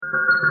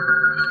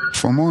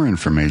For more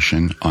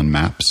information on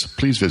MAPS,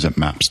 please visit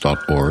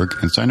maps.org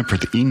and sign up for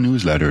the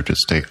e-newsletter to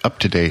stay up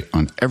to date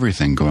on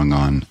everything going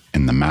on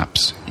in the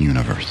MAPS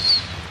universe.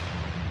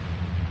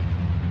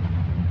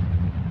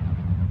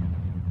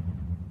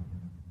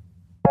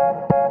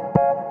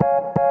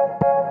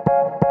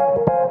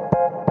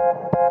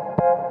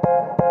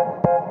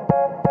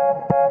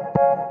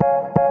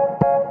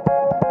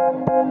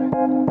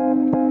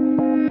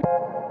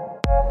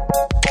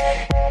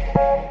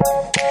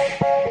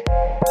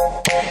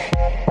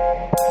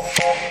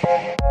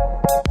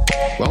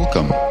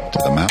 Welcome to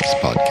the MAPS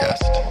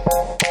podcast.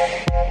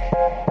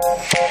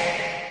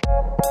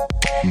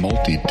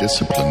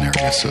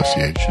 Multidisciplinary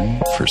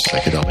Association for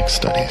Psychedelic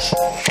Studies.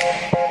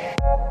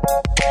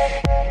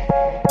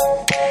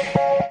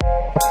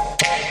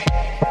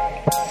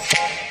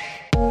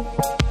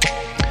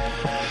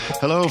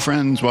 Hello,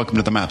 friends. Welcome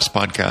to the MAPS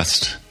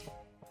podcast.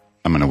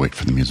 I'm going to wait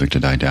for the music to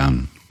die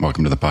down.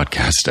 Welcome to the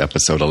podcast,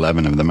 episode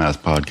 11 of the MAPS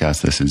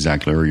podcast. This is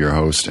Zach Lurie, your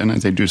host. And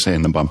as I do say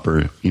in the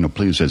bumper,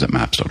 please visit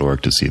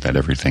maps.org to see that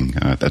everything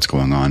that's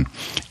going on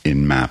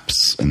in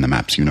MAPS, in the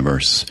MAPS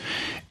universe,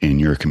 in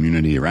your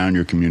community, around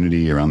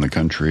the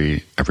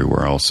country,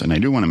 everywhere else. And I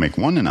do want to make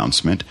one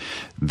announcement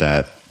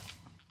that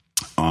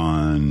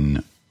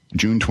on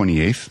June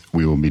 28th,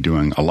 we will be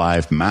doing a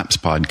live MAPS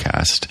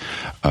podcast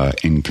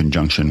in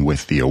conjunction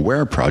with the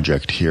Aware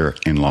Project here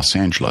in Los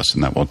Angeles,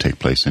 and that will take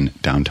place in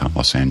downtown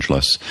Los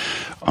Angeles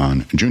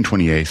on June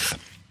 28th.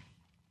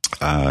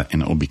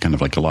 And it will be kind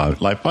of like a live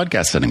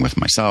podcast setting with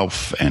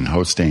myself and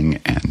hosting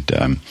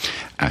and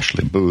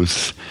Ashley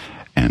Booth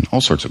and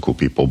all sorts of cool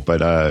people.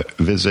 But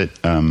visit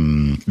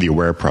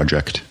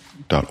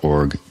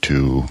theawareproject.org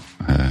to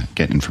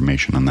get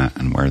information on that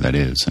and where that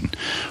is and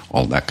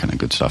all that kind of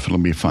good stuff. It'll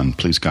be fun.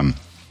 Please come.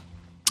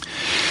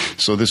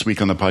 So this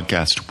week on the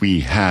podcast,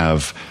 we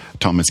have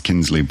Thomas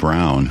Kingsley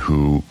Brown,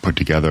 who put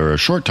together a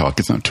short talk.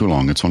 It's not too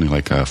long. It's only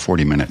like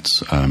 40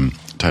 minutes,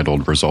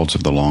 titled Results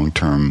of the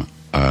Long-Term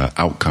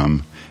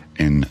Outcome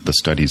in the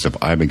Studies of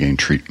Ibogaine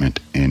Treatment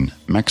in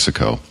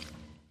Mexico.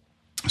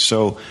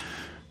 So,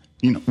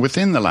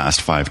 within the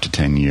last 5 to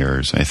 10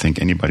 years, I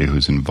think anybody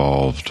who's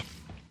involved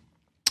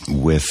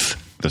with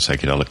the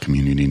psychedelic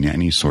community in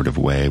any sort of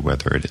way,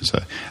 whether it is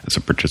as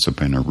a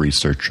participant, a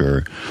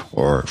researcher,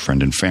 or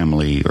friend and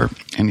family, or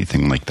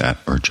anything like that,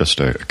 or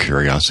just a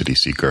curiosity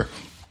seeker,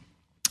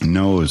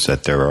 knows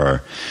that there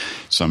are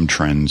some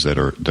trends that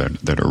are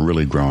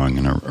really growing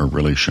and are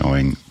really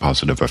showing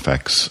positive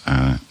effects,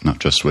 not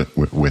just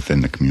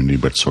within the community,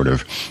 but sort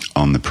of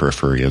on the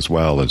periphery as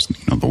well as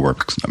the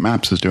work that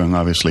MAPS is doing,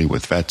 obviously,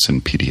 with vets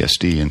and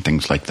PTSD and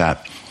things like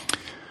that.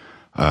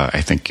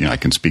 I think I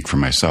can speak for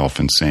myself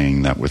in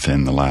saying that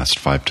within the last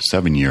 5 to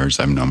 7 years,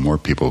 I've known more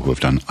people who have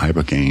done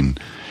Ibogaine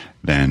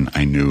than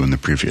I knew in the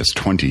previous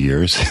 20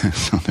 years.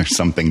 So there's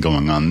something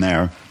going on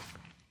there.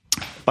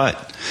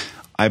 But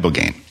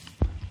Ibogaine,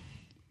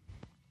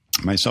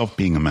 myself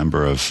being a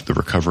member of the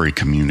recovery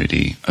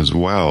community as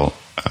well,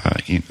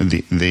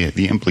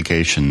 the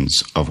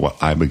implications of what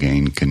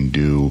Ibogaine can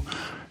do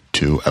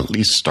to at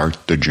least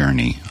start the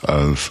journey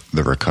of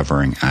the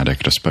recovering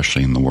addict,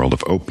 especially in the world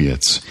of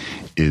opiates,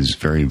 is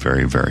very,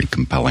 very, very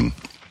compelling.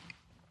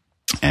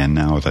 And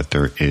now that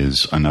there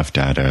is enough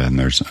data and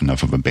there's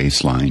enough of a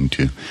baseline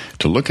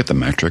to look at the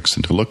metrics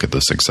and to look at the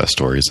success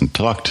stories and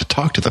talk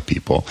to the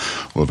people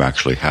who have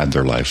actually had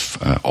their life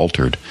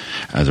altered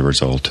as a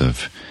result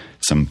of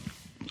some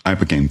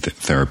Ibogaine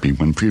therapy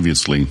when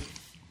previously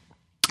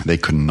they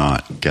could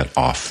not get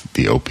off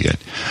the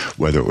opiate,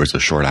 whether it was a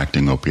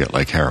short-acting opiate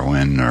like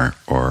heroin or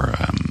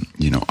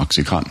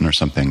Oxycontin or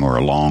something, or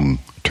a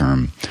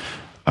long-term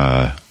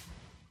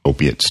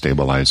opiate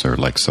stabilizer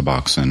like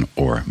Suboxone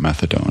or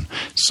methadone.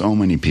 So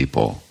many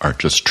people are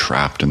just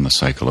trapped in the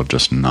cycle of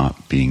just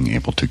not being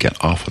able to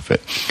get off of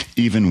it,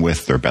 even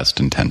with their best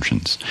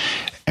intentions.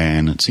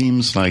 And it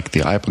seems like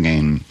the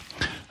Ibogaine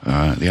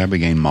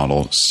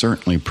model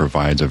certainly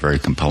provides a very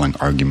compelling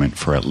argument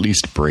for at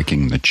least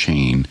breaking the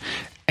chain,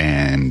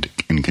 and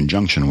in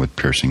conjunction with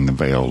piercing the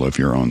veil of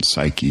your own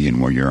psyche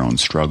and where your own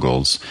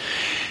struggles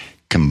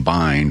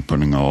combine,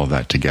 putting all of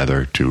that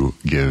together to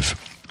give,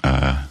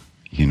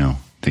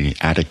 the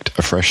addict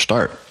a fresh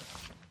start.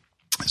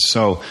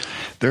 So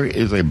there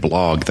is a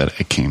blog that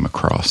I came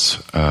across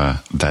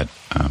that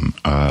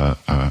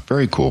a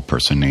very cool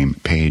person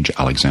named Paige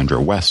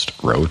Alexandra West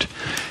wrote,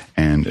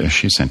 and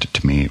she sent it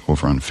to me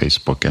over on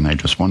Facebook, and I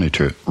just wanted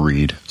to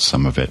read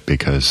some of it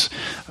because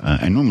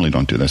I normally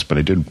don't do this, but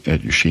I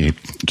did. She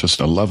just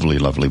a lovely,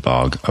 lovely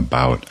blog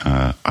about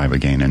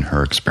Ibogaine and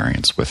her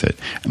experience with it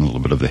and a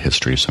little bit of the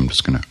history, so I'm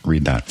just going to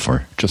read that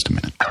for just a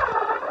minute.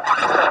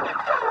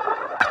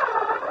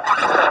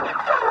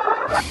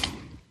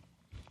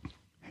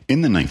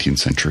 In the 19th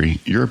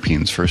century,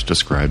 Europeans first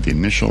described the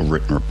initial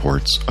written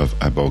reports of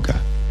iboga.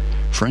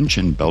 French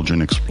and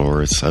Belgian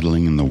explorers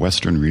settling in the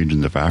western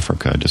regions of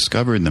Africa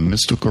discovered the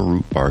mystical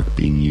root bark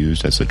being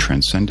used as a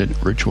transcendent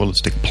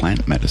ritualistic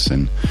plant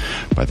medicine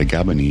by the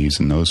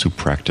Gabonese and those who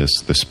practice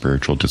the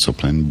spiritual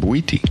discipline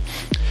Bwiti.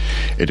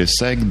 It is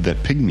said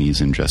that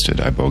pygmies ingested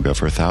iboga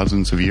for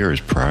thousands of years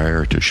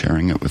prior to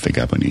sharing it with the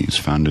Gabonese,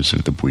 founders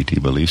of the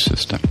Bwiti belief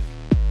system.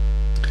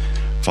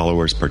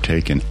 Followers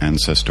partake in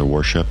ancestor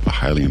worship, a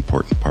highly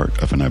important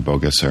part of an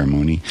iboga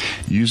ceremony,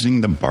 using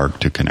the bark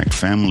to connect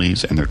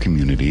families and their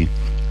community,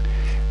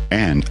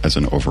 and as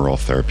an overall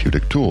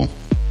therapeutic tool.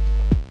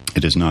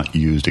 It is not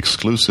used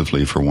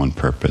exclusively for one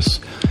purpose,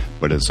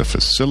 but as a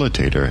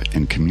facilitator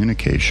in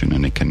communication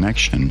and a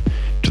connection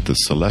to the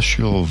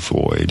celestial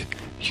void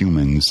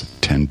humans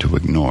tend to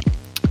ignore.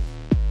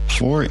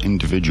 For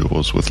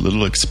individuals with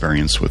little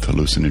experience with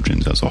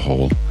hallucinogens as a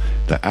whole,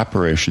 the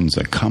apparitions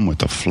that come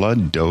with a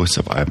flood dose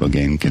of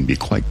Ibogaine can be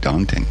quite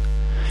daunting.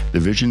 The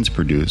visions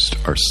produced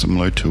are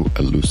similar to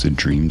a lucid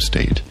dream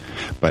state,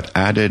 but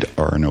added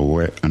are an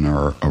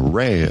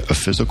array of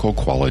physical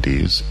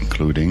qualities,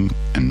 including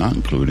and not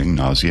including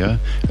nausea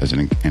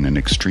and an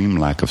extreme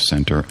lack of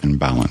center and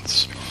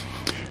balance.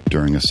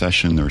 During a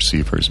session, the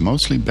receiver is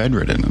mostly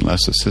bedridden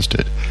unless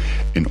assisted.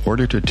 In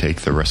order to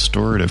take the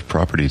restorative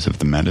properties of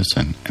the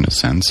medicine, in a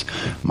sense,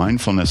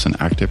 mindfulness and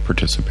active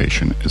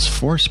participation is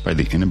forced by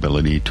the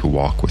inability to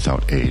walk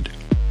without aid.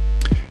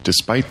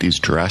 Despite these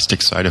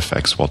drastic side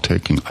effects while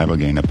taking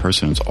Ibogaine, a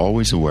person is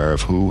always aware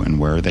of who and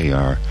where they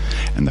are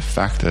and the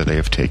fact that they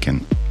have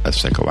taken a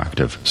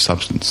psychoactive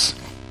substance.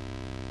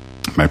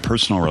 My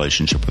personal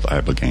relationship with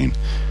Ibogaine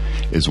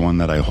is one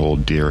that I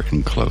hold dear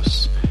and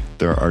close.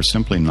 There are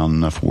simply not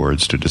enough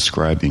words to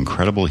describe the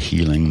incredible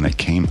healing that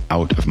came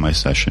out of my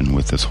session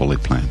with this holy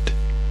plant.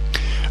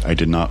 I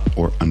did not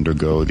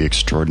undergo the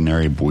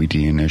extraordinary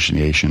Bwiti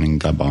initiation in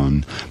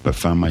Gabon, but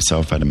found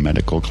myself at a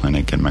medical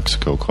clinic in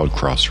Mexico called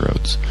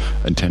Crossroads,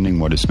 attending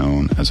what is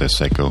known as a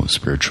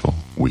psycho-spiritual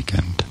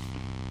weekend.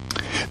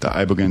 The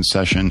Ibogaine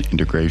session,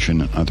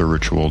 integration, and other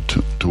ritual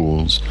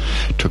tools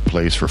took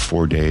place for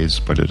 4 days,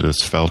 but it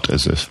has felt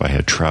as if I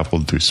had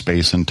traveled through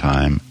space and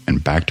time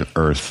and back to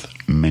Earth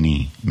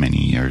many, many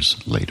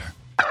years later.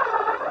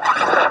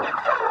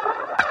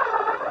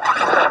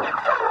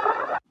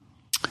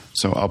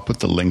 So I'll put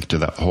the link to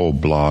that whole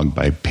blog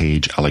by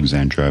Paige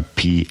Alexandra,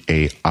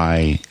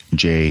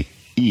 Paije,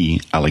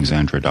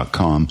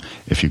 Alexandra.com.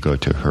 If you go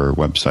to her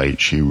website,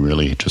 she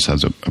really just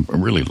has a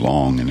really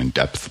long and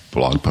in-depth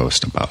blog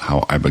post about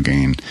how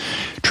Ibogaine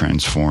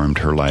transformed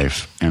her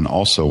life, and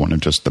also one of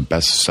just the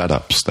best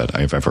setups that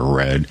I've ever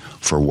read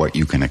for what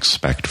you can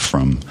expect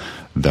from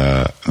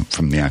the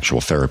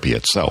actual therapy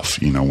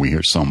itself. You know, we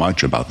hear so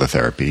much about the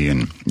therapy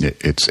and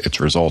its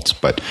results,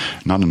 but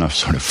not enough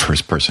sort of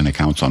first-person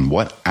accounts on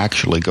what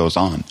actually goes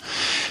on.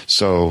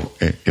 So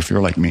if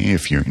you're like me,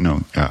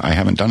 I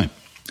haven't done it.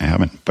 I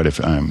haven't, but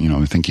if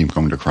I'm thinking of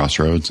going to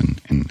Crossroads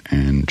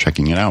and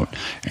checking it out,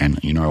 and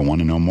I want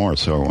to know more.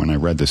 So when I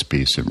read this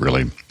piece, it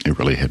really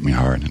hit me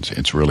hard.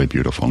 It's really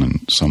beautiful, and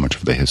so much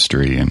of the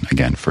history and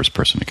again first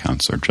person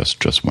accounts are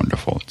just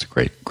wonderful. It's a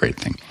great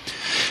thing.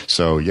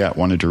 So yeah,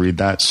 wanted to read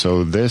that.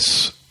 So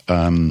this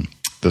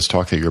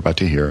talk that you're about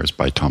to hear is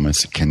by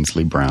Thomas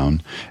Kingsley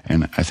Brown,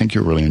 and I think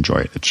you'll really enjoy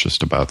it. It's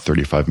just about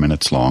 35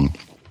 minutes long.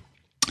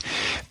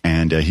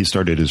 And he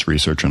started his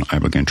research on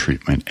Ibogaine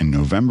treatment in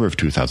November of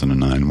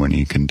 2009 when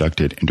he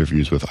conducted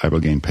interviews with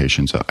Ibogaine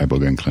patients at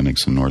Ibogaine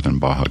clinics in northern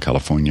Baja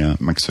California,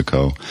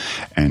 Mexico,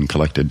 and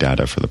collected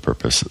data for the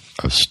purpose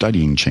of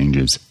studying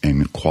changes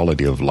in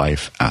quality of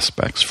life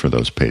aspects for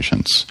those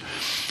patients.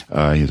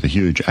 He has a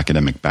huge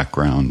academic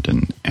background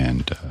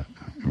and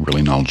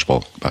really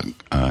knowledgeable about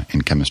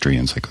in chemistry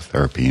and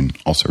psychotherapy and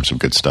all sorts of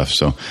good stuff.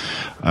 So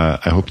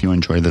I hope you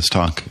enjoy this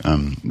talk,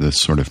 this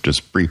sort of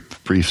just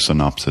brief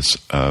synopsis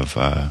of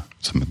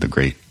some of the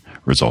great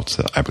results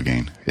that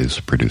Ibogaine is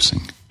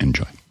producing.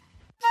 Enjoy.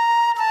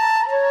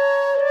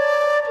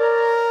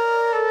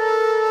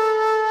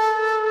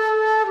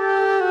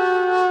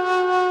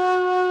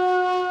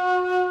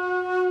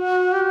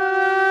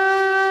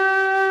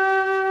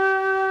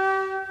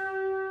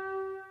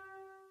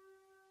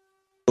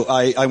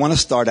 I want to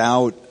start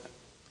out,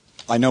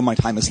 I know my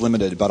time is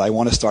limited, but I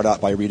want to start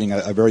out by reading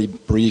a very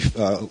brief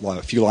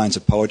few lines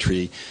of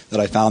poetry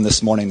that I found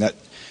this morning that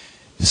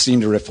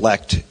seem to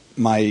reflect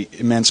my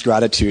immense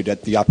gratitude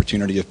at the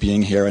opportunity of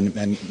being here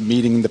and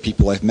meeting the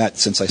people I've met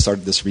since I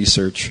started this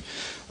research.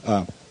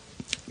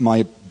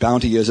 My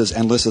bounty is as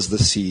endless as the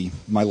sea.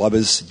 My love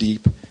is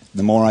deep.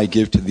 The more I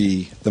give to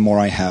thee, the more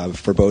I have,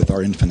 for both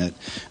are infinite.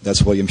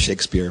 That's William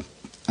Shakespeare.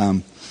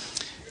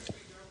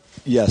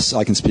 Yes,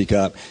 I can speak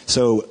up.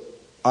 So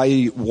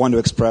I want to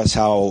express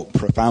how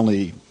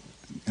profoundly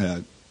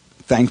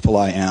thankful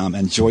I am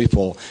and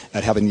joyful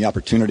at having the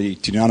opportunity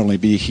to not only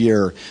be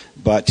here,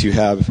 but to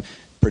have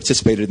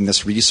participated in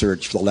this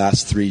research for the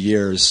last 3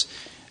 years.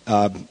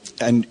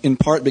 And in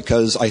part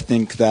because I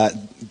think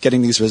that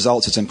getting these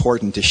results is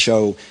important to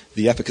show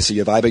the efficacy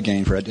of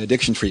Ibogaine for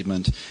addiction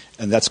treatment,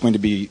 and that's going to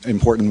be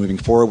important moving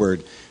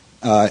forward.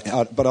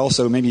 But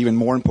also, maybe even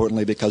more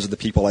importantly, because of the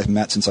people I've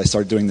met since I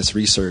started doing this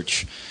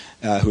research,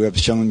 who have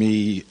shown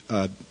me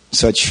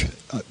such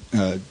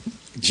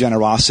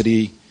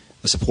generosity,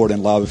 support,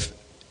 and love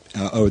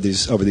over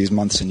these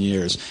months and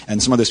years.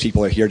 And some of those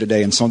people are here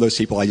today, and some of those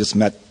people I just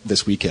met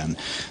this weekend.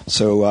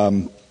 So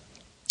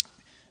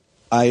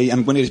I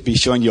am going to be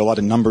showing you a lot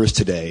of numbers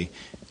today,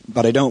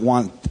 but I don't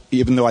want,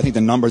 even though I think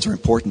the numbers are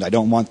important, I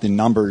don't want the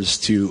numbers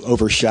to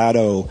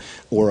overshadow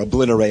or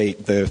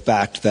obliterate the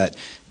fact that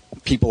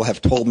people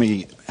have told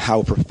me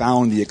how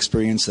profound the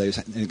experiences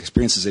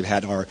they've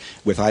had are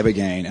with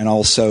Ibogaine, and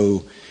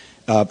also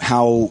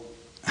how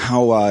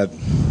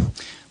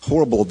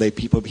horrible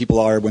people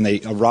are when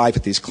they arrive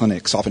at these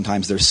clinics.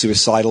 Oftentimes they're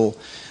suicidal.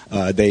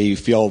 They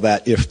feel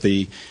that if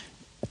the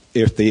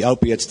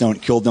opiates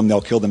don't kill them,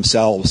 they'll kill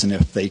themselves, and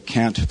if they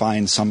can't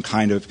find some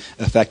kind of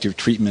effective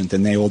treatment,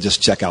 then they will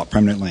just check out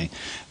permanently.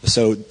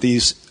 So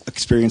these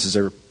experiences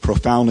are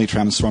profoundly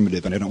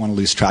transformative, and I don't want to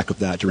lose track of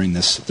that during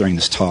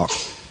this talk.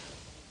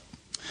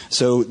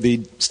 So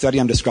the study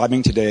I'm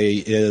describing today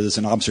is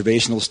an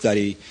observational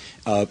study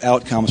of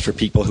outcomes for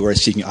people who are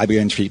seeking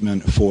Ibogaine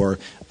treatment for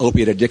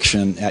opiate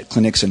addiction at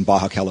clinics in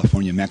Baja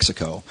California,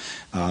 Mexico.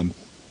 I'm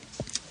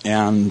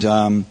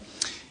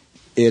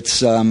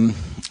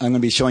going to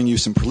be showing you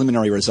some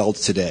preliminary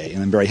results today,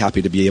 and I'm very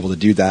happy to be able to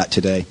do that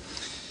today.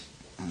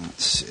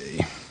 Let's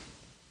see.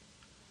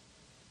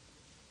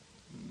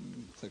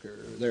 Clicker,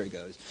 there it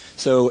goes.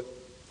 So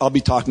I'll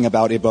be talking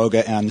about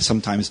Iboga, and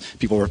sometimes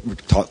people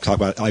talk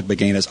about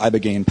Ibogaine as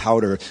Ibogaine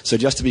powder. So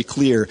just to be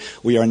clear,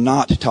 we are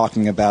not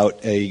talking about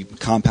a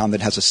compound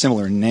that has a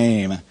similar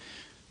name,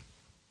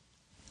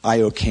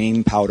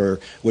 Ibogaine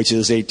powder, which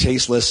is a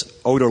tasteless,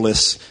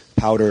 odorless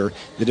powder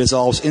that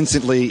dissolves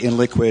instantly in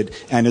liquid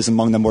and is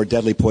among the more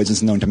deadly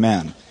poisons known to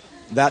man.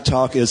 That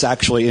talk is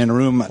actually in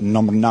room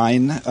number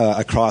 9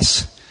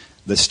 across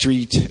the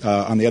street,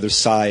 on the other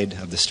side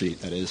of the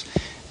street, that is.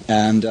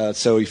 And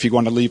so if you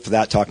want to leave for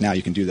that talk now,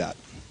 you can do that.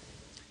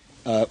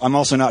 I'm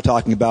also not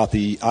talking about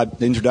the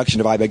introduction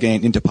of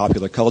Ibogaine into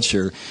popular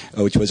culture,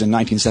 which was in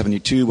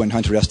 1972 when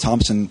Hunter S.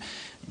 Thompson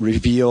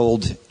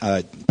revealed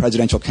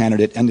presidential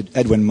candidate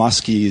Edwin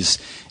Muskie's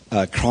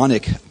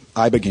chronic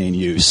Ibogaine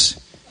use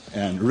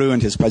and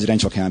ruined his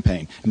presidential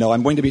campaign. No,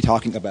 I'm going to be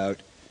talking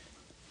about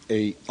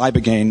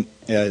Ibogaine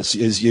as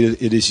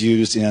it is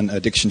used in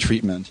addiction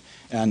treatment.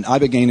 And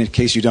Ibogaine, in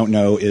case you don't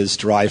know, is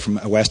derived from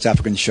a West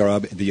African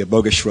shrub, the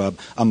Iboga shrub,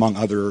 among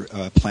other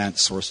plant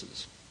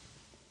sources.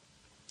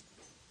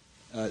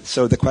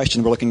 So the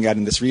question we're looking at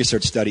in this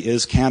research study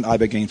is, can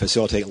Ibogaine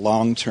facilitate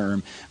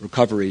long-term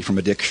recovery from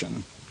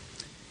addiction?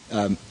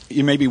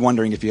 You may be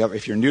wondering, if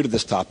you're new to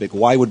this topic,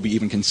 why would we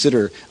even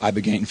consider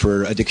Ibogaine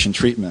for addiction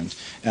treatment?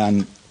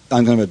 And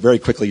I'm going to very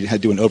quickly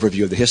do an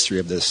overview of the history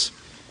of this.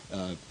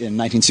 In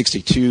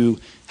 1962,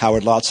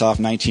 Howard Lotsoff,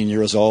 19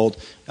 years old,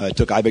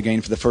 took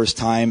Ibogaine for the first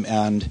time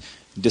and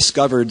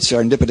discovered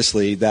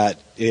serendipitously that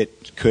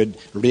it could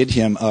rid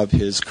him of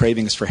his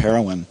cravings for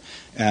heroin,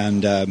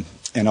 and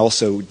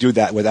also do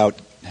that without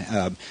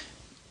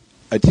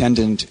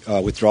attendant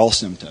withdrawal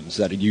symptoms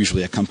that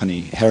usually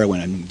accompany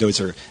heroin, and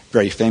those are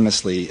very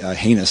famously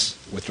heinous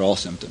withdrawal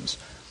symptoms.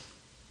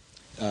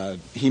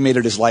 He made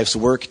it his life's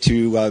work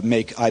to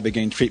make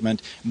Ibogaine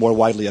treatment more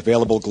widely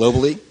available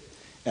globally.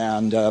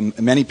 And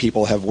many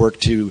people have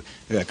worked to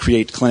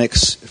create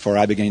clinics for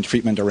Ibogaine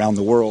treatment around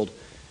the world,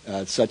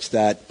 such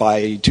that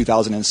by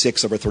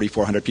 2006, over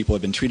 3,400 people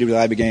have been treated with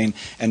Ibogaine.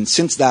 And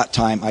since that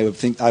time,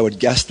 I would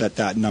guess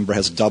that number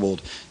has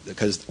doubled,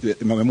 because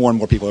more and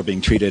more people are being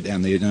treated,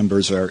 and the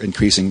numbers are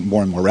increasing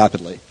more and more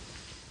rapidly.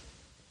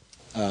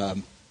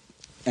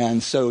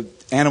 And so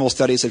animal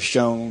studies have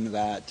shown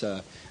that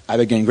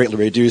Ibogaine greatly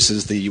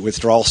reduces the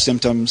withdrawal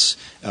symptoms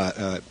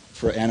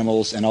for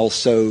animals, and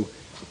also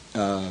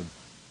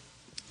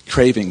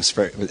cravings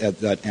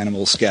that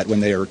animals get when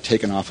they are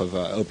taken off of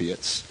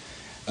opiates.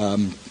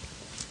 And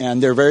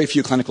there are very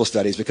few clinical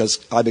studies because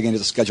Ibogaine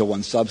is a Schedule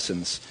I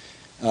substance.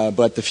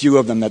 But the few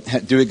of them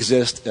that do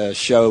exist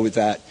show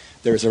that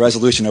there is a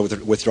resolution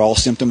of withdrawal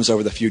symptoms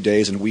over the few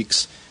days and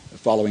weeks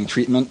following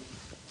treatment.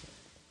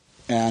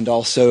 And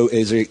also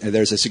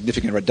there's a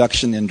significant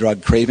reduction in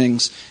drug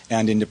cravings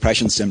and in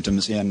depression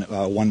symptoms in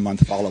 1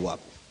 month follow-up.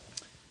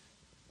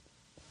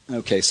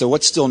 Okay, so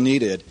what's still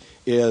needed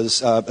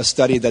is a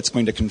study that's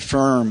going to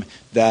confirm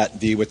that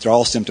the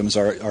withdrawal symptoms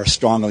are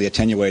strongly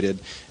attenuated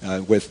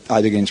with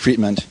Ibogaine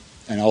treatment,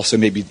 and also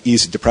maybe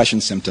ease depression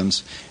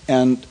symptoms.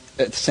 And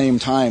at the same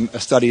time,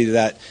 a study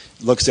that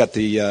looks at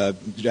the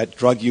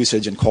drug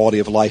usage and quality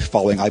of life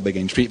following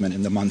Ibogaine treatment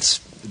in the months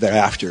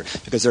thereafter,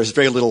 because there's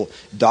very little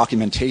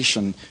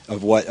documentation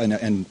of what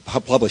and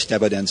published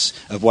evidence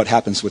of what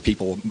happens with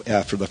people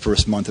after the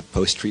first month of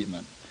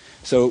post-treatment.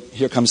 So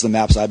here comes the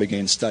MAPS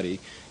Ibogaine study.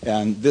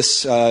 And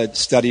this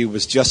study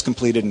was just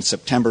completed in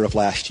September of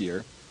last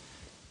year.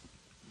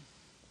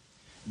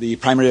 The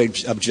primary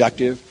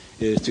objective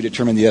is to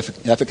determine the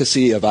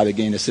efficacy of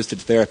Ibogaine-assisted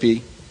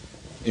therapy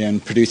in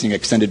producing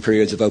extended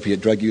periods of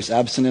opiate drug use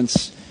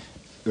abstinence,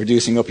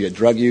 reducing opiate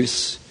drug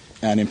use,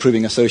 and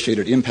improving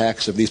associated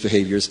impacts of these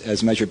behaviors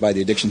as measured by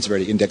the Addiction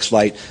Severity Index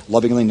Lite,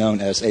 lovingly known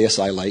as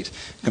ASI Lite,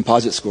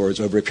 composite scores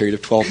over a period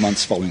of 12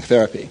 months following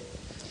therapy.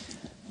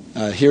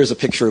 Here's a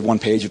picture of one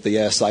page of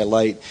the ASI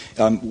Lite.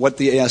 What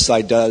the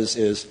ASI does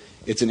is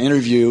it's an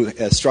interview,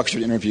 a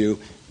structured interview,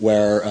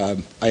 where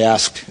I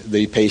asked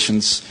the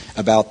patients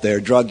about their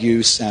drug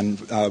use and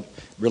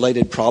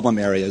related problem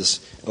areas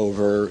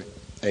over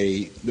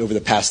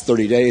the past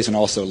 30 days and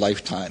also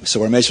lifetime. So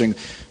we're measuring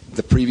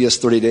the previous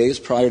 30 days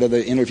prior to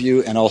the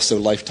interview and also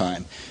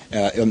lifetime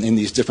in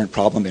these different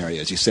problem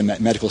areas. You see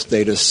medical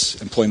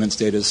status, employment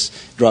status,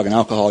 drug and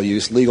alcohol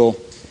use, legal,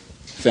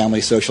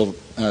 family, social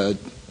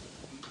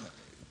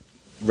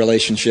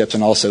relationships,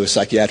 and also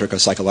psychiatric or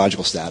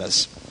psychological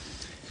status.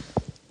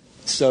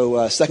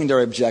 So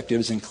secondary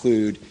objectives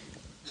include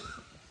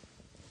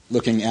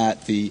looking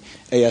at the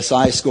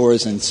ASI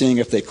scores and seeing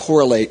if they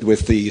correlate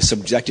with the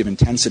subjective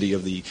intensity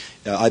of the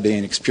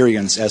Ibogaine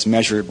experience as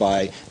measured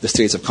by the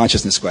States of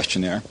Consciousness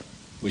questionnaire,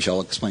 which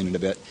I'll explain in a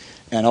bit,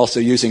 and also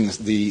using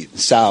the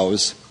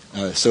SOWS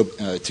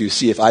to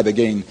see if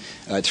Ibogaine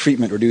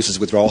treatment reduces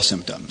withdrawal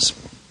symptoms.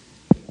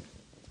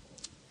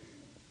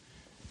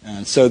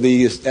 So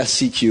the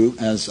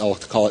SCQ, as I'll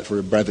call it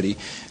for brevity,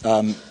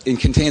 it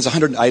contains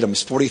 100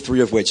 items,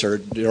 43 of which are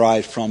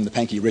derived from the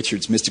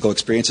Pankey-Richards Mystical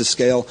Experiences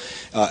Scale.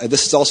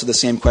 This is also the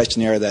same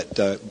questionnaire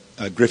that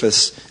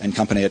Griffiths and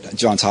company at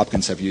Johns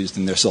Hopkins have used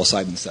in their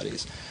psilocybin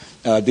studies.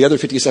 The other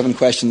 57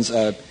 questions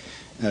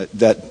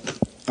that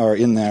are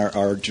in there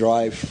are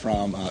derived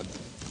from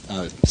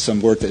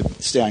some work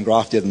that Stan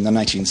Groff did in the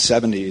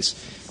 1970s.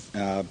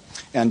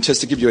 And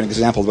just to give you an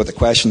example of what the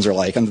questions are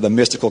like, under the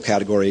mystical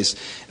categories,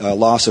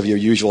 loss of your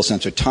usual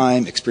sense of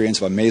time,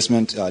 experience of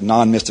amazement,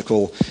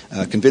 non-mystical,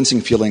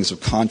 convincing feelings of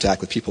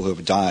contact with people who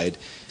have died,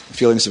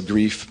 feelings of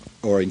grief,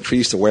 or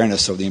increased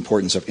awareness of the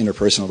importance of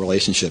interpersonal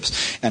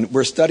relationships. And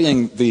we're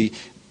studying the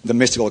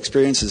mystical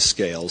experiences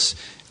scales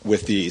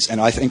with these.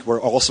 And I think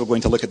we're also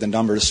going to look at the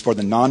numbers for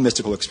the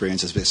non-mystical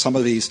experiences, because some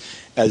of these,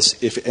 as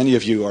if any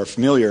of you are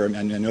familiar, and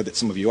I know that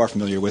some of you are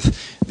familiar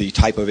with the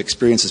type of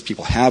experiences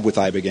people have with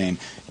Ibogaine,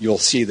 you'll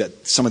see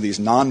that some of these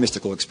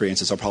non-mystical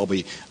experiences are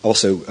probably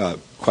also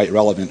quite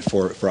relevant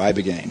for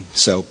Ibogaine.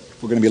 So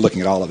we're going to be looking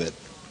at all of it.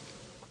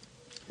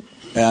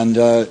 And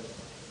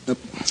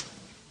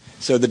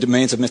so the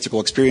domains of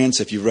mystical experience,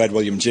 if you've read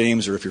William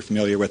James or if you're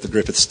familiar with the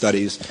Griffith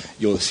studies,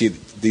 you'll see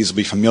these will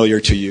be familiar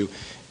to you.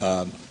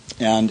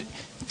 And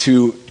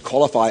to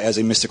qualify as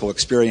a mystical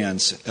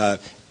experience,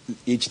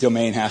 each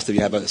domain has to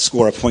have a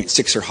score of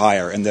 0.6 or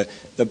higher. And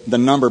the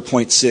number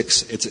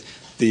 0.6,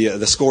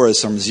 the score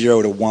is from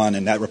 0 to 1,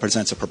 and that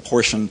represents a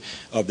proportion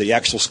of the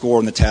actual score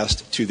on the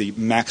test to the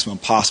maximum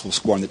possible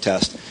score on the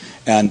test.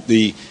 And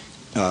the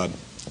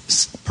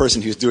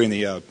person who's doing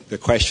the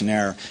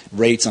questionnaire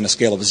rates on a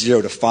scale of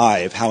 0 to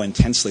 5 how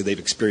intensely they've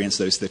experienced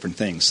those different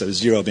things. So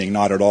 0 being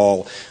not at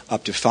all,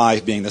 up to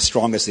 5 being the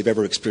strongest they've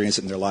ever experienced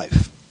it in their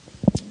life.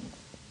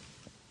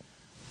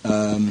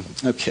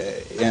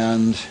 Okay,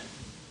 and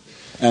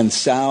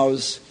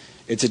SOWS,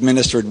 it's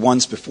administered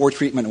once before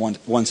treatment,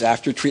 once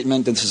after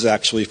treatment. This is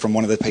actually from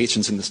one of the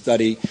patients in the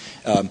study.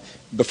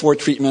 Before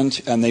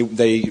treatment, and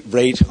they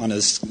rate on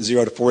a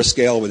 0 to 4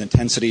 scale with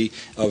intensity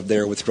of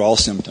their withdrawal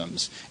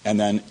symptoms. And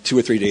then 2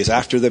 or 3 days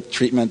after the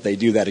treatment, they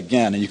do that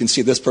again. And you can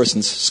see this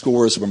person's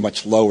scores were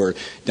much lower,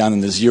 down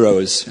in the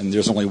zeros, and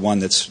there's only one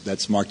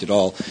that's marked at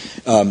all.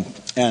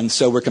 And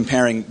so we're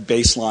comparing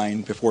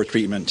baseline before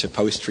treatment to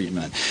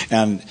post-treatment.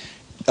 And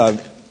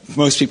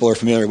most people are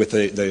familiar with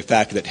the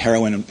fact that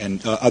heroin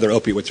and other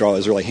opiate withdrawal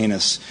is really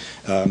heinous.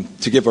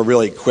 To give a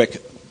really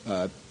quick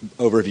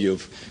overview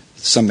of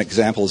some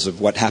examples of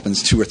what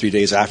happens 2 or 3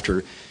 days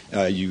after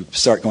you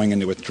start going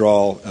into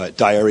withdrawal: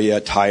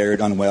 diarrhea,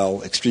 tired,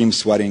 unwell, extreme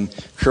sweating,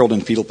 curled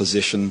in fetal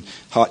position,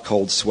 hot,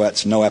 cold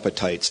sweats, no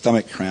appetite,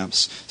 stomach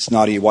cramps,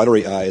 snotty,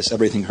 watery eyes,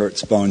 everything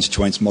hurts, bones,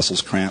 joints,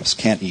 muscles, cramps,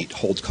 can't eat,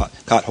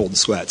 caught, hold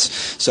sweats.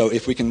 So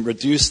if we can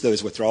reduce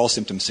those withdrawal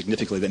symptoms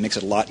significantly, that makes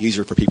it a lot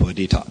easier for people to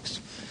detox.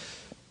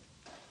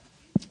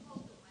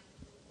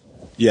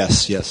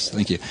 Yes,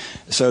 thank you.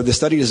 So the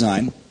study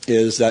design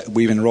is that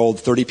we've enrolled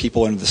 30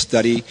 people into the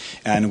study,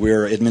 and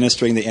we're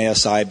administering the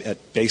ASI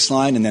at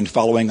baseline and then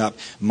following up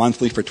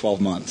monthly for 12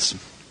 months.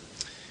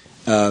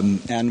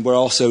 And we're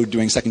also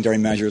doing secondary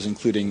measures,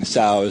 including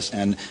SOWS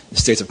and the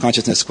States of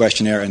Consciousness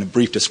questionnaire, and a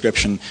brief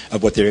description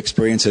of what their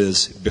experience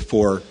is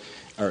before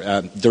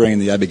or during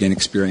the Ibogaine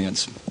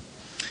experience.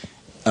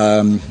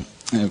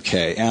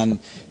 Okay, and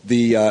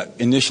the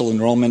initial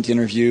enrollment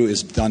interview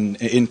is done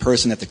in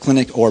person at the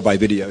clinic or by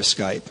video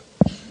Skype,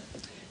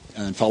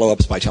 and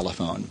follow-ups by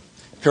telephone.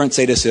 Current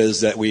status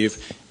is that we've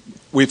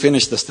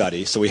finished the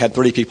study, so we had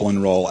 30 people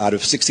enroll out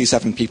of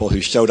 67 people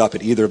who showed up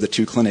at either of the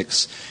 2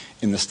 clinics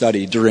in the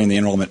study during the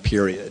enrollment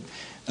period.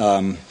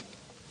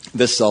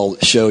 This I'll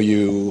show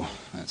you.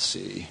 Let's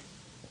see.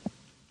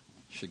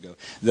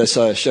 This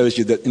shows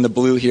you that in the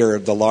blue here,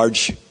 the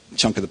large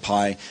chunk of the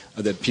pie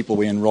of the people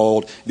we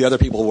enrolled. The other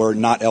people were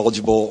not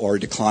eligible or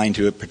declined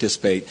to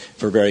participate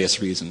for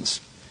various reasons.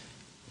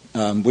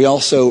 We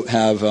also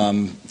have,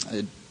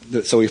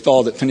 so we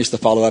finished the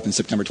follow-up in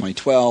September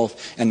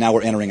 2012, and now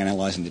we're entering and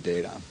analyzing the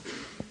data.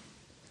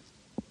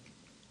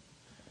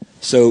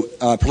 So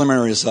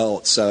preliminary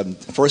results.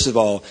 First of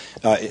all,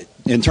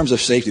 in terms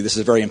of safety, this is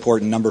a very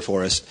important number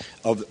for us.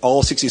 Of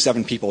all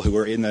 67 people who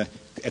were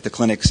at the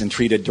clinics and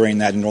treated during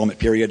that enrollment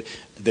period,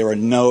 there were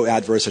no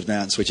adverse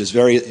events, which is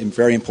very,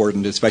 very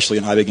important, especially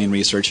in Ibogaine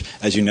research.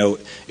 As you know,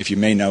 if you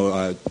may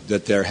know,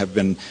 that there have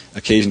been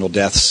occasional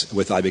deaths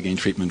with Ibogaine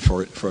treatment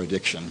for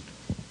addiction.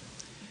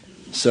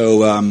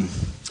 So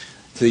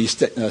the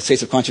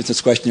States of Consciousness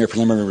Questionnaire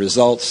preliminary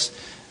results.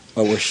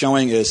 What we're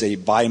showing is a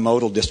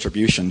bimodal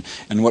distribution,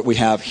 and what we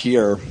have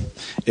here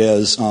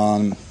is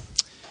on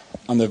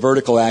the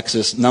vertical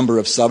axis number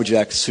of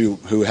subjects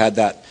who had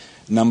that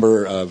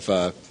number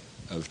of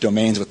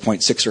domains with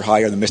 0.6 or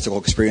higher in the mystical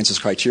experiences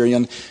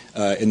criterion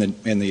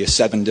in the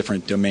 7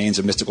 different domains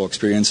of mystical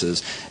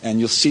experiences, and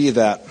you'll see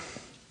that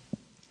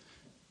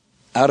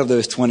out of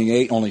those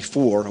 28, only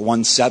 4,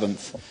 1/7,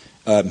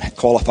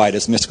 qualified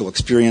as mystical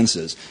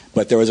experiences.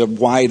 But there was a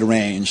wide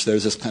range.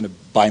 There's this kind of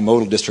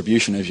bimodal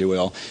distribution, if you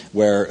will,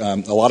 where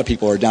a lot of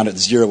people are down at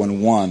 0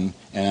 and 1,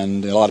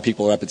 and a lot of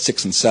people are up at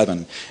 6 and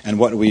 7. And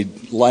what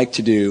we'd like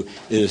to do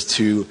is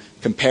to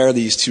compare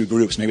these two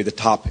groups, maybe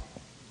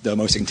the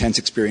most intense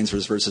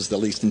experiencers versus the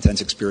least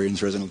intense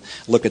experiencers, and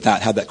look at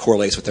that, how that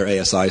correlates with their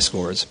ASI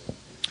scores.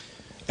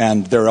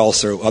 And there are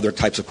also other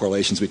types of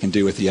correlations we can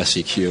do with the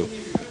SEQ.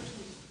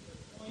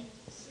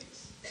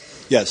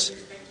 Yes.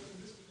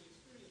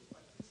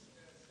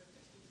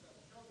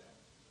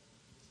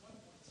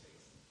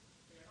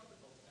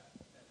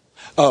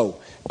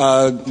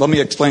 Let me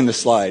explain this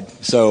slide.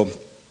 So,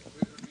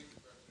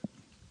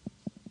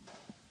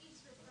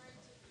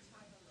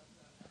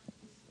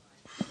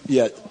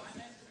 yeah.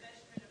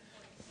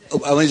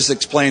 Let me just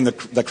explain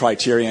the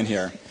criterion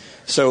here.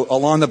 So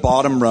along the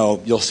bottom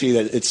row, you'll see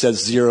that it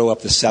says 0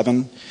 up to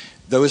 7.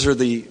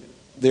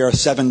 There are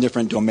 7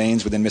 different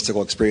domains within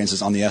mystical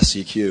experiences on the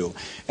SCQ.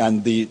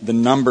 And the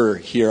number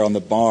here on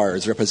the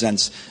bars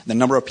represents the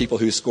number of people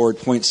who scored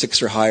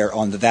 0.6 or higher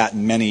on that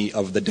many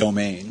of the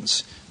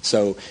domains.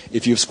 So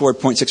if you've scored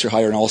 0.6 or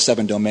higher in all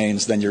 7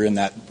 domains, then you're in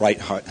that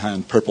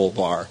right-hand purple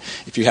bar.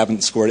 If you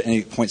haven't scored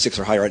any 0.6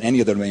 or higher on any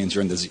of the domains,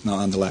 you're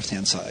on the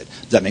left-hand side.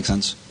 Does that make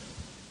sense?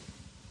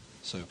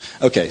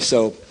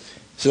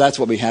 So that's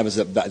what we have is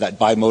that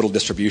bimodal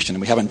distribution,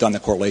 and we haven't done the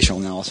correlational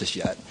analysis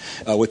yet.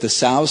 With the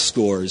SOUS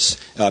scores,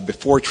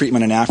 before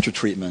treatment and after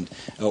treatment,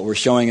 what we're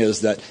showing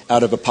is that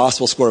out of a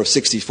possible score of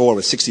 64,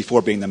 with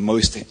 64 being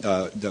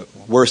the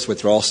worst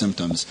withdrawal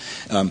symptoms,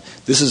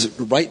 this is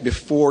right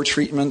before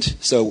treatment,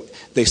 so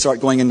they start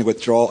going into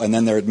withdrawal, and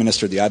then they're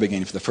administered the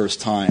Ibogaine for the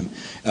first time.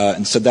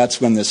 And so that's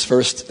when this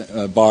first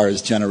bar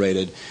is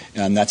generated,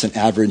 and that's an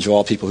average of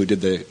all people who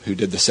did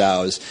the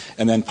SOUS.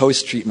 And then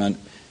post-treatment,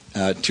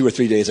 2 or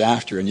 3 days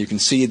after, and you can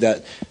see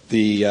that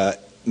the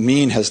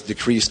mean has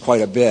decreased quite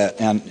a bit,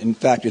 and in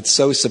fact it's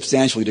so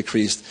substantially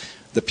decreased,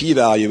 the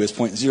p-value is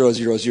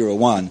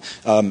 0.0001,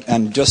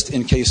 and just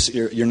in case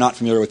you're not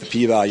familiar with the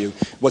p-value,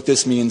 what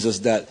this means is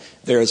that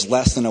there is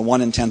less than a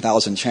 1 in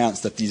 10,000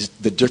 chance that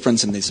the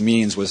difference in these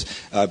means was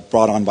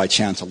brought on by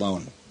chance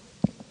alone.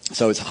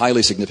 So it's a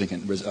highly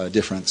significant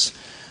difference.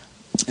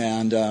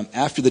 And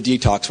after the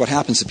detox, what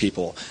happens to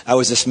people? I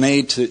was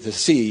dismayed to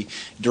see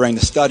during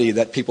the study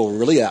that people were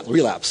really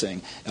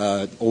relapsing.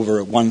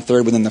 Over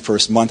 1/3 within the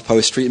first month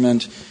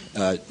post-treatment,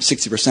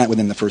 60%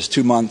 within the first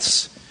 2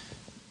 months,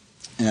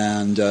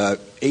 and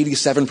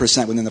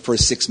 87% within the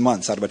first 6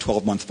 months out of a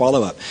 12-month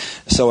follow-up.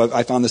 So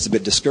I found this a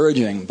bit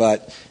discouraging,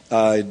 but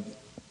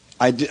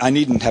I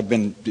needn't have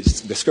been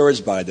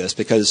discouraged by this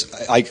because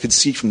I could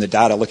see from the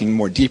data looking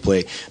more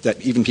deeply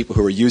that even people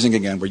who were using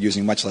again were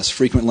using much less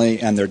frequently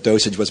and their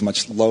dosage was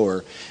much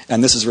lower.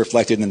 And this is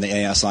reflected in the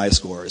ASI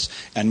scores.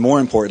 And more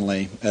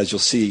importantly, as you'll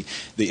see,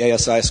 the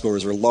ASI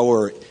scores are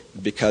lower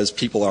because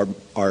people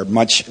are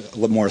much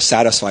more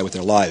satisfied with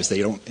their lives.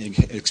 They don't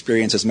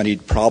experience as many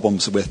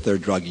problems with their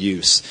drug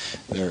use.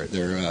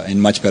 They're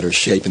in much better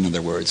shape, in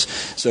other words.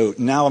 So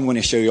now I'm going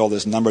to show you all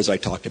those numbers I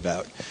talked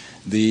about.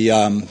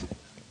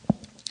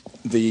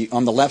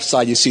 On the left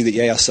side, you see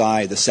the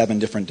ASI, the 7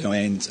 different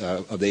domains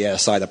of the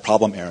ASI, the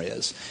problem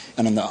areas.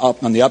 And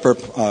on the upper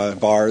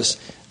bars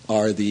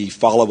are the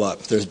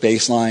follow-up. There's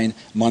baseline,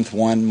 month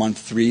 1, month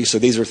 3. So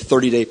these are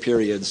 30-day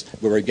periods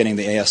where we're getting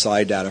the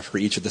ASI data for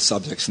each of the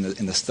subjects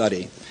in the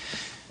study.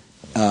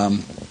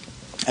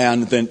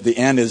 And then the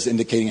end is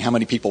indicating how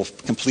many people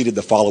completed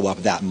the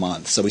follow-up that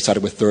month. So we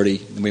started with 30,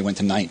 then we went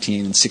to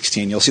 19 and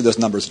 16. You'll see those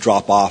numbers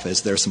drop off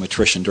as there's some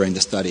attrition during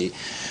the study.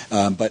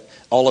 But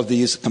all of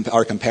these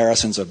are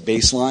comparisons of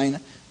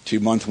baseline to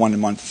month 1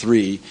 and month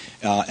 3.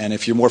 And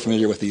if you're more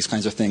familiar with these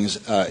kinds of things,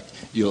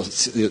 you'll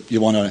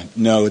want to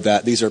know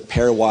that these are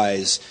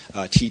pairwise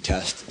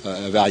t-test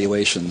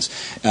evaluations.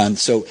 And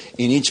so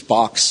in each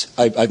box,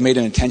 I've made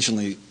it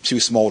intentionally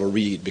too small to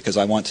read because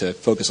I want to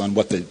focus on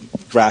what the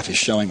graph is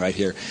showing right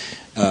here.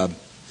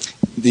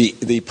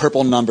 The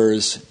purple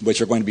numbers, which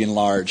are going to be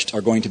enlarged,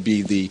 are going to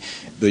be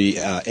the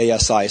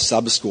ASI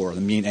subscore,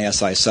 the mean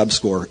ASI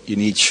subscore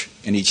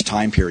in each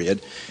time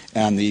period,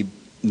 and the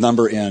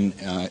number in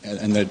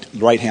the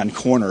right-hand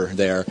corner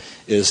there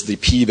is the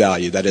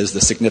p-value, that is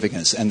the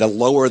significance. And the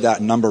lower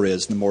that number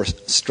is, the more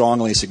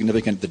strongly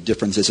significant the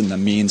differences in the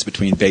means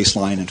between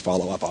baseline and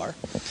follow-up are.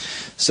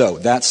 So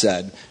that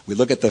said, we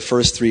look at the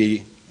first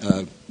three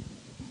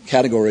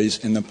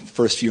categories in the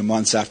first few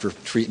months after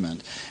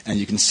treatment, and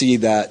you can see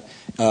that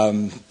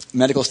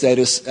medical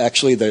status,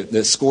 actually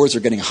the scores are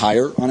getting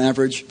higher on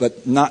average,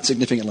 but not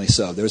significantly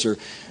so. Those are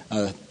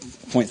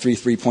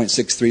 0.33,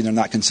 0.63, they're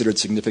not considered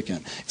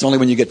significant. It's only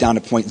when you get down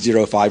to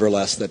 0.05 or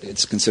less that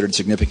it's considered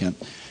significant.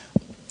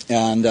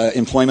 And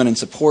employment and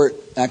support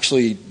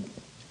actually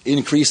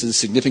increases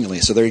significantly,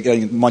 so they're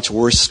getting much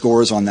worse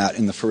scores on that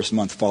in the first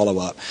month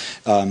follow-up.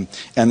 And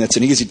it's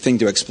an easy thing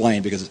to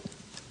explain because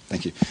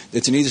Thank you.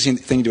 It's an easy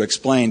thing to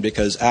explain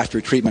because after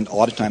treatment, a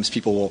lot of times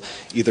people will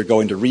either go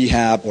into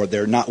rehab or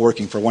they're not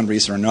working for one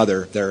reason or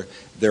another. They're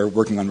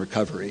working on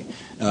recovery.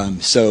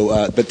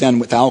 But then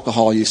with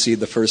alcohol, you see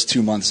the first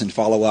 2 months in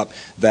follow-up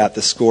that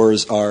the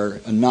scores are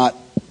not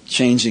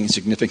changing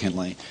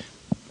significantly.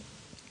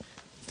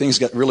 Things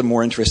get really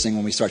more interesting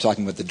when we start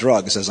talking about the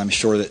drugs, as I'm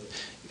sure that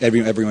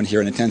everyone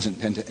here in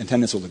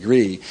attendance will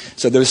agree.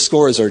 So those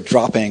scores are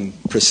dropping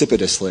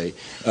precipitously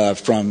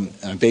from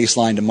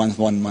baseline to month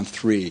 1, month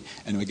 3.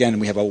 And again,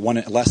 we have a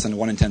less than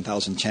 1 in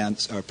 10,000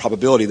 chance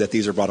probability that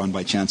these are brought on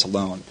by chance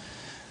alone.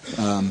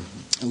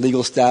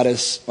 Legal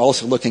status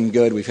also looking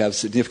good. We've had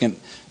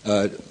significant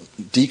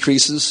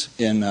decreases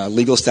in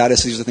legal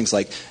status. These are things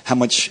like how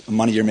much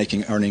money you're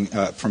earning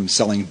from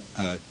selling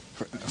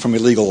from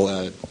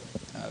illegal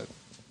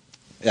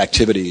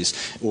activities,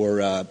 or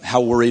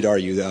how worried are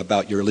you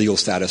about your legal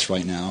status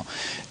right now.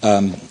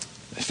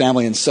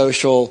 Family and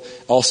social,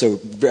 also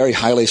very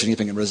highly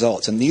significant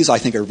results. And these, I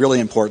think, are really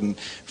important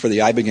for the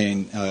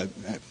Ibogaine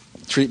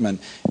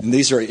treatment. And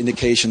these are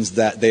indications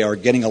that they are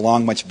getting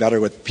along much better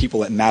with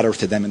people that matter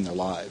to them in their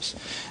lives.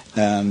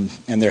 And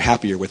they're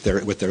happier with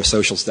their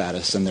social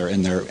status and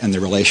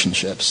their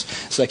relationships.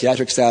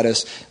 Psychiatric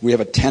status, we have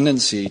a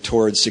tendency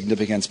towards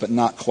significance, but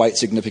not quite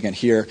significant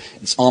here.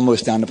 It's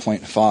almost down to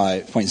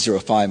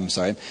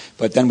 0.05.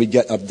 But then we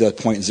get up the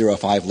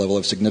 0.05 level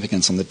of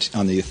significance on the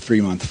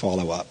 3-month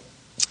follow-up.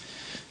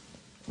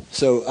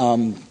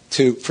 So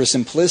for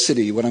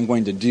simplicity, what I'm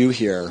going to do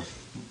here,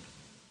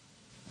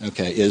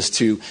 is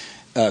to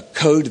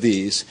code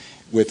these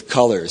with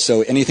colors.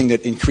 So anything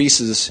that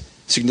increases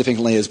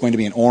significantly is going to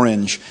be in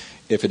orange.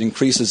 If it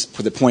increases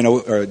for the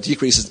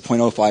decreases the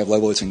 0.05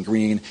 level, it's in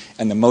green,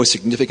 and the most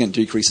significant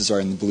decreases are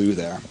in the blue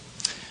there.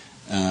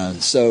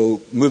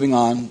 So moving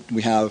on,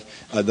 we have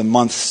the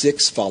month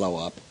 6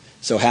 follow-up,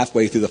 so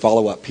halfway through the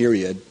follow-up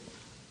period.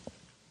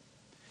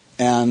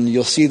 And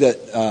you'll see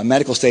that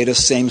medical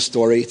status, same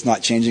story, it's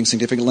not changing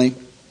significantly.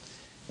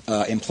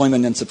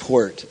 Employment and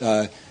support,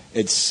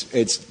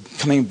 it's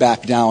coming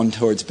back down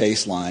towards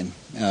baseline,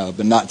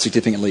 but not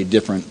significantly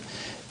different.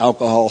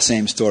 Alcohol,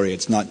 same story.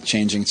 It's not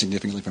changing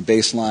significantly from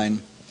baseline.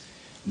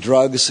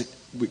 Drugs,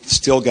 we're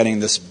still getting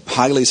this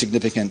highly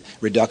significant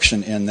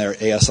reduction in their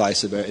ASI,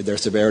 their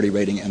severity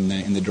rating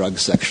in the drug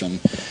section.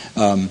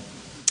 And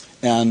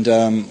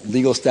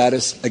legal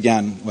status,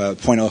 again,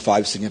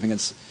 0.05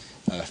 significance.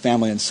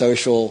 Family and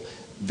social,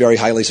 very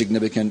highly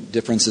significant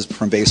differences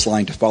from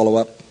baseline to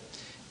follow-up.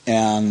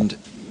 And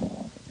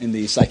in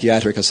the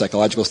psychiatric or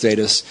psychological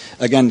status,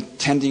 again,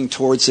 tending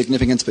towards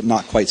significance, but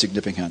not quite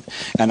significant.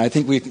 And I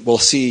think we'll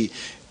see,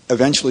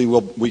 eventually we'll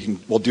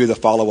do the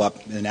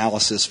follow-up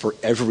analysis for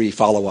every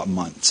follow-up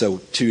month. So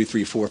 2,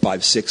 3, 4,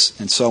 5, 6,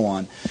 and so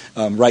on.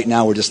 Right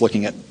now we're just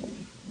looking at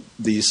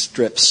these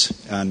strips.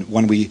 And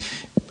when we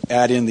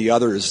add in the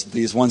others,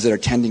 these ones that are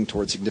tending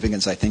towards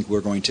significance, I think we're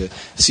going to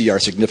see are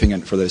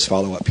significant for those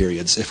follow-up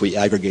periods if we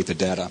aggregate the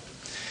data.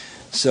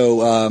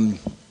 So,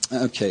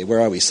 where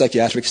are we?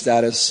 Psychiatric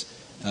status.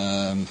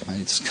 I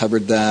just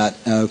covered that.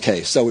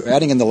 Okay, so we're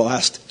adding in the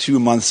last 2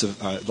 months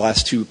of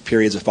last 2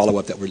 periods of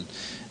follow-up that we've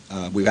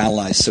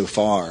analyzed so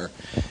far,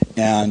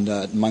 and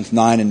month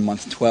 9 and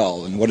month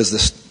 12. And what does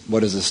this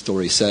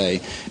story say?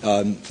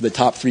 For the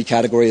top 3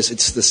 categories,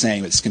 it's the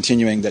same. It's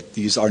continuing that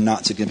these are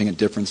not significant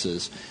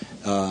differences.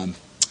 Let's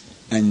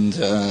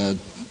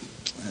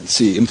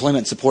see,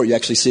 employment support, you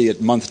actually see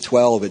at month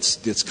 12,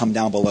 it's come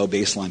down below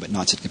baseline, but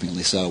not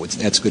significantly so.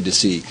 That's good to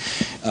see.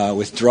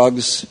 With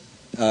drugs,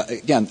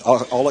 again,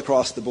 all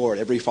across the board,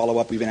 every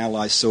follow-up we've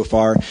analyzed so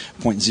far,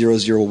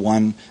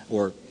 0.001,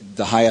 or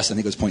the highest I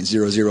think was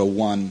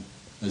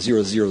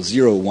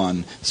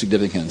 0.001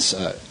 significance.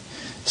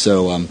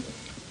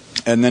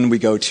 And then we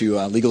go to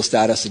legal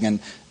status, again,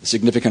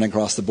 significant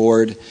across the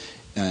board.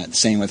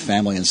 Same with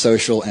family and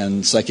social,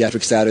 and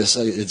psychiatric status,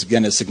 it's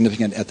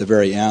significant at the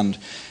very end,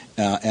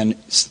 and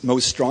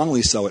most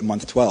strongly so at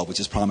month 12, which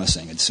is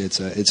promising. It's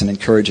an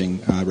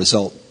encouraging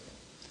result.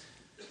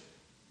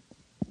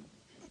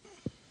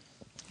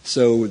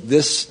 So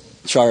this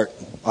chart,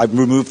 I've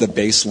removed the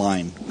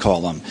baseline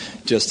column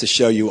just to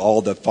show you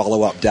all the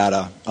follow-up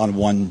data on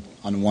one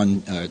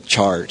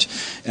chart.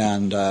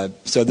 And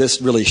so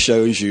this really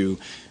shows you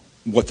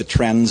what the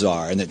trends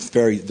are, and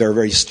they're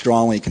very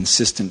strongly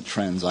consistent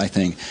trends, I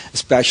think,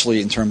 especially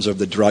in terms of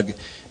the drug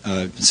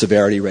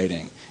severity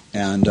rating.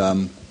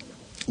 And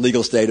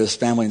legal status,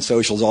 family and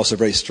social is also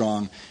very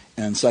strong,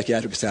 and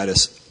psychiatric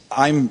status.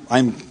 I'm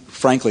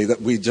frankly,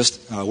 that we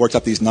just worked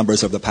up these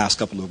numbers over the past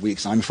couple of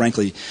weeks. I'm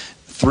frankly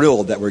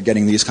thrilled that we're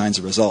getting these kinds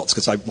of results,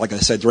 because like I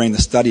said, during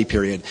the study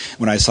period,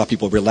 when I saw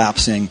people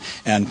relapsing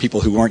and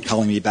people who weren't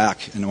calling me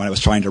back, and when I was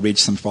trying to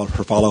reach them for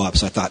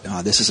follow-ups, I thought,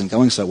 this isn't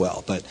going so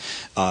well. But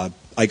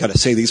I got to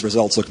say, these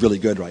results look really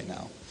good right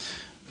now.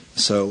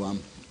 So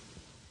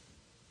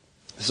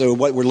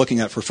what we're looking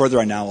at for further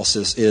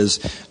analysis is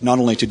not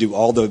only to do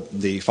all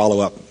the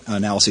follow-up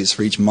analyses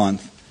for each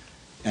month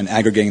and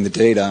aggregating the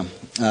data,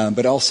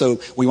 but also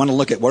we want to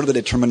look at what are the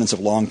determinants of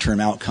long-term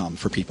outcome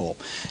for people.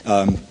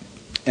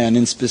 And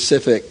in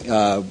specific,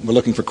 we're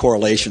looking for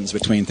correlations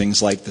between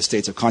things like the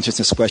states of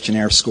consciousness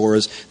questionnaire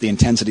scores, the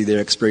intensity of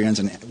their experience,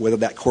 and whether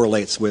that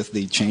correlates with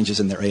the changes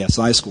in their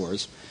ASI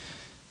scores.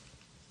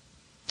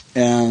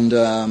 And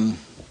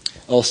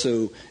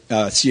also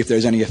see if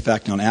there's any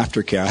effect on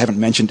aftercare. I haven't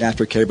mentioned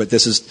aftercare, but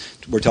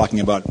we're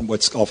talking about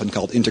what's often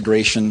called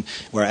integration,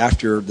 where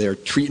after their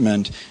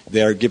treatment,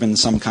 they're given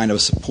some kind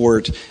of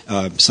support.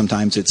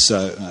 Sometimes it's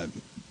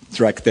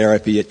direct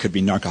therapy. It could be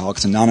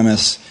Narcotics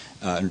Anonymous,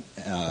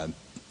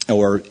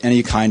 or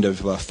any kind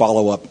of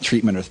follow-up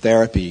treatment or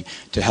therapy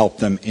to help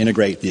them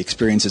integrate the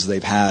experiences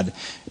they've had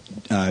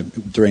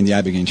during the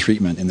Ibogaine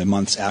treatment in the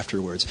months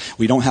afterwards.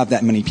 We don't have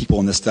that many people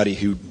in this study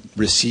who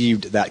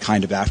received that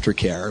kind of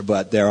aftercare,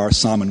 but there are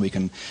some, and we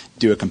can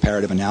do a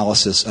comparative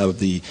analysis of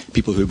the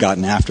people who've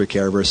gotten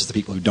aftercare versus the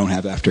people who don't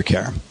have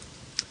aftercare.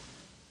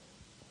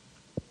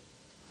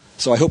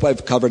 So I hope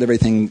I've covered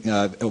everything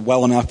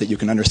well enough that you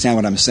can understand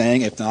what I'm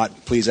saying. If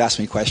not, please ask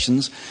me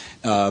questions.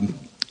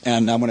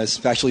 And I want to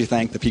especially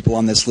thank the people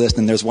on this list.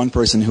 And there's one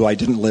person who I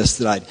didn't list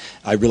that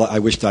I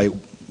wished I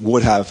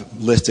would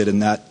have listed,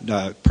 and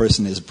that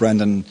person is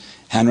Brendan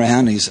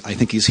Hanrahan. I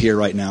think he's here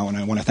right now, and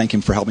I want to thank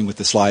him for helping with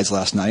the slides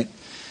last night.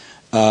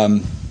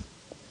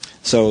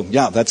 So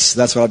yeah, that's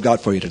what I've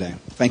got for you today.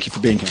 Thank you for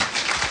being here.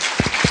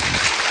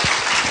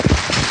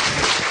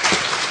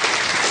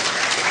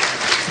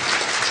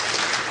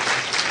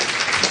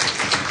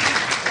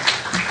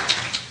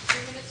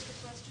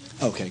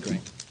 Okay,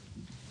 great.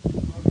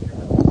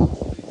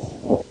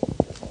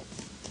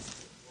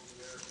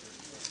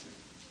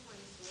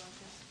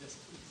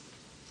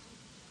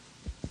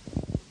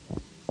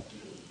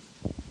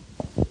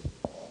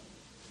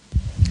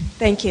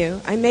 Thank you.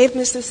 I may have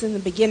missed this in the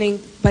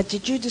beginning, but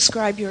did you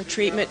describe your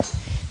treatment?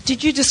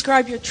 Did you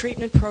describe your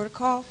treatment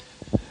protocol?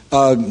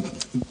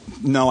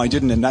 No, I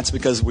didn't, and that's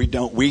because we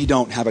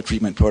don't have a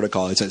treatment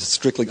protocol. It's a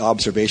strictly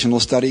observational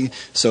study,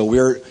 so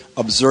we're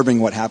observing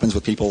what happens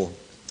with people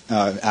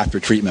after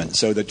treatment.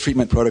 So the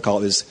treatment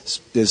protocol is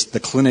the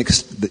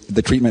clinic's.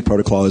 The treatment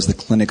protocol is the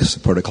clinic's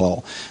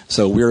protocol.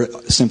 So we're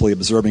simply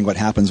observing what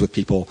happens with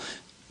people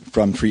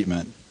from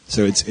treatment.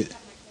 So it's.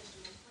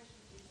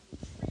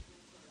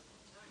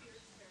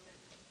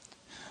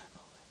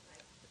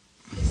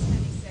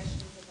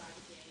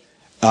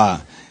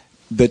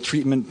 The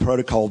treatment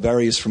protocol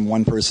varies from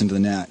one person to the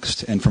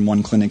next and from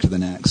one clinic to the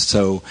next.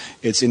 So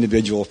it's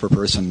individual per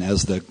person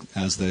as the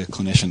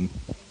clinician.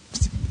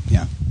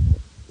 Yeah.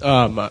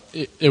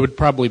 It would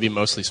probably be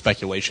mostly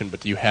speculation, but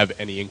do you have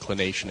any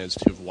inclination as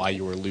to why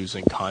you were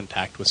losing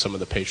contact with some of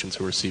the patients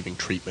who were receiving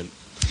treatment?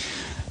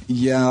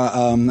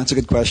 Yeah, that's a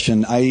good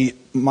question.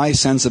 My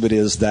sense of it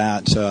is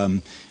that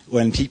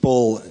when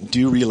people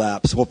do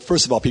relapse, well,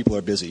 first of all, people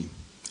are busy,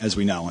 as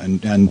we know,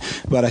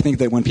 but I think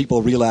that when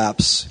people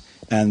relapse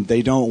and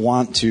they don't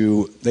want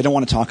to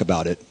talk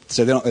about it,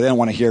 so they don't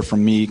want to hear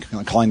from me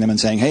calling them and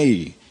saying,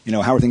 hey,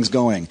 how are things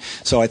going?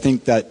 So I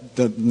think that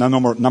the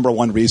number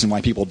one reason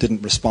why people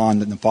didn't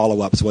respond in the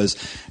follow-ups was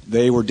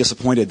they were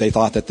disappointed. They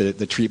thought that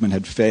the treatment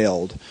had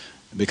failed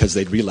because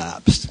they'd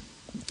relapsed,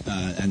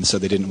 and so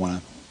they didn't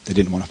want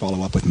to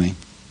follow up with me.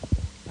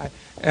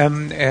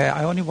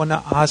 I only want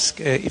to ask,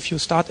 if you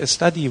start a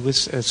study with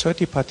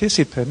 30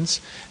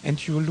 participants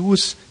and you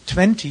lose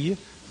 20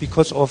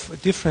 because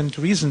of different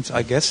reasons,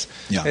 I guess,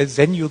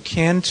 then you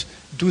can't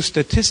do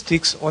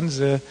statistics on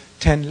the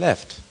 10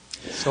 left.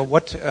 So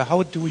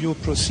how do you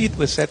proceed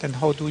with that, and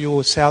how do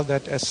you sell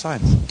that as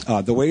science?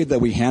 The way that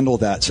we handle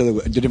that,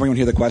 did everyone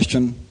hear the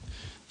question?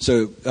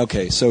 So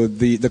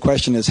the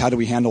question is, how do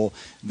we handle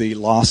the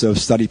loss of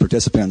study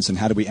participants, and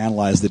how do we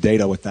analyze the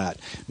data with that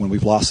when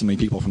we've lost so many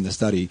people from the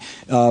study?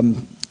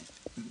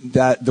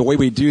 That the way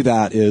we do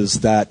that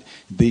is that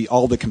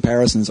all the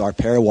comparisons are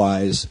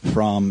pairwise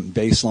from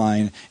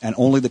baseline, and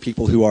only the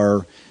people who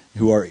are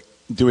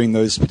doing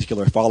those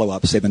particular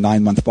follow-ups, say the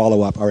 9-month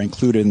follow-up, are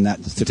included in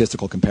that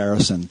statistical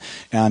comparison.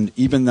 And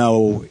even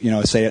though,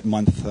 say at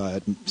month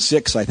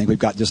 6, I think we've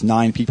got just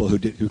 9 people who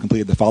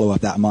completed the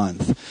follow-up that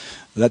month.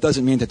 That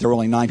doesn't mean that there are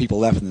only 9 people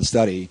left in the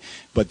study,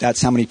 but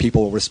that's how many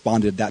people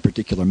responded that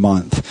particular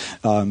month.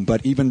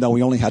 But even though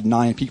we only had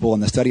 9 people in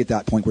the study at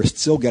that point, we're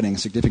still getting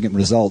significant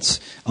results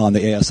on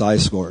the ASI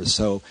scores.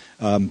 So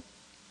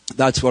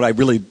that's what I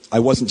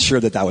wasn't sure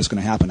that was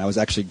going to happen. I was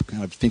actually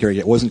kind of figuring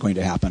it wasn't going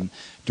to happen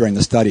during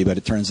the study, but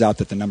it turns out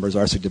that the numbers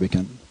are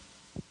significant.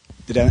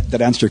 Did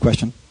that answer your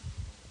question?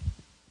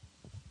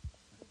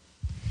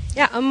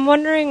 Yeah, I'm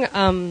wondering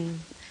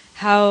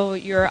how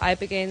your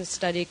Ibogaine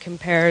study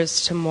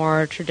compares to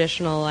more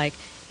traditional like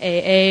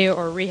AA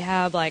or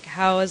rehab. Like,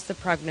 how is the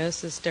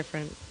prognosis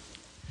different?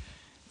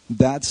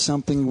 That's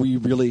something we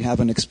really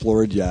haven't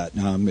explored yet.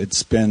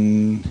 It's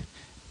been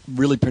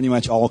really pretty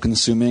much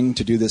all-consuming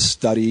to do this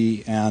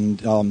study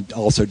and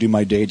also do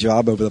my day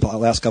job over the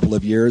last couple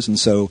of years. And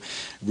so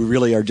we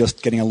really are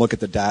just getting a look at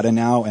the data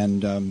now,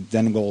 and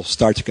then we'll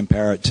start to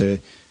compare it to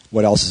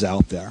what else is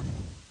out there.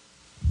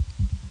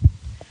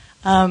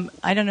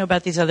 I don't know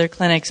about these other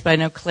clinics, but I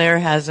know Claire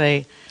has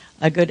a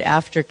good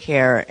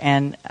aftercare,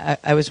 and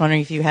I was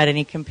wondering if you had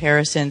any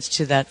comparisons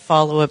to that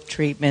follow-up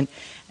treatment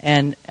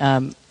and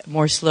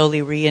more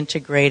slowly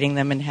reintegrating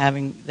them and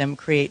having them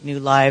create new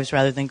lives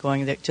rather than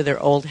going to their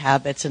old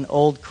habits and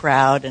old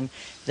crowd and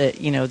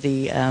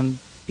the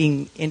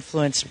being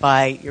influenced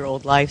by your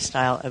old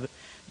lifestyle.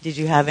 Did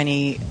you have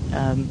any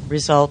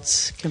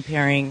results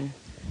comparing?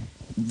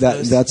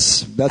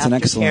 That's an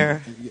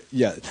excellent.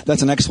 Yeah,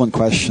 that's an excellent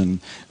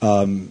question.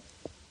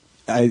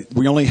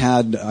 We only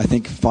had, I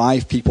think,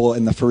 5 people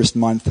in the first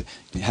month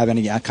have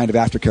any kind of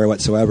aftercare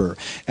whatsoever.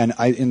 And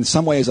in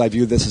some ways, I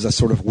view this as a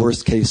sort of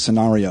worst-case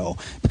scenario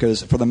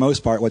because, for the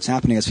most part, what's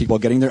happening is people are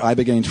getting their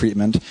Ibogaine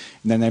treatment,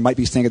 and then they might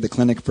be staying at the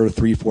clinic for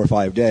 3, 4,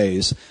 5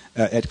 days.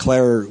 At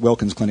Claire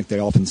Wilkins' clinic, they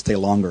often stay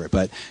longer,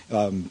 but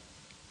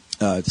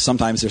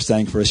sometimes they're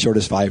staying for as short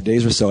as 5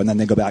 days or so, and then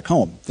they go back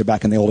home. They're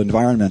back in the old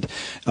environment.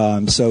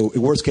 So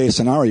worst-case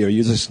scenario,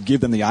 you just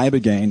give them the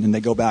Ibogaine, and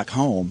they go back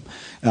home.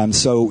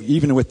 So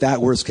even with that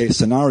worst-case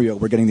scenario,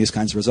 we're getting these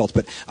kinds of results.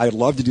 But I'd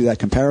love to do that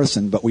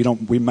comparison, but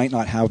we might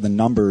not have the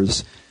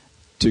numbers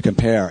to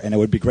compare. And it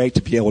would be great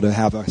to be able to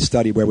have a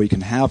study where we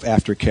can have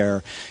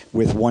aftercare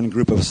with one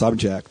group of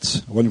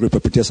subjects, one group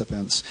of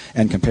participants,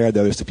 and compare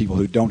those to people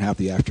who don't have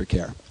the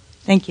aftercare.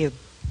 Thank you.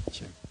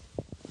 Sure.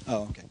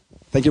 Oh, okay.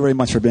 Thank you very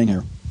much for being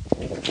here.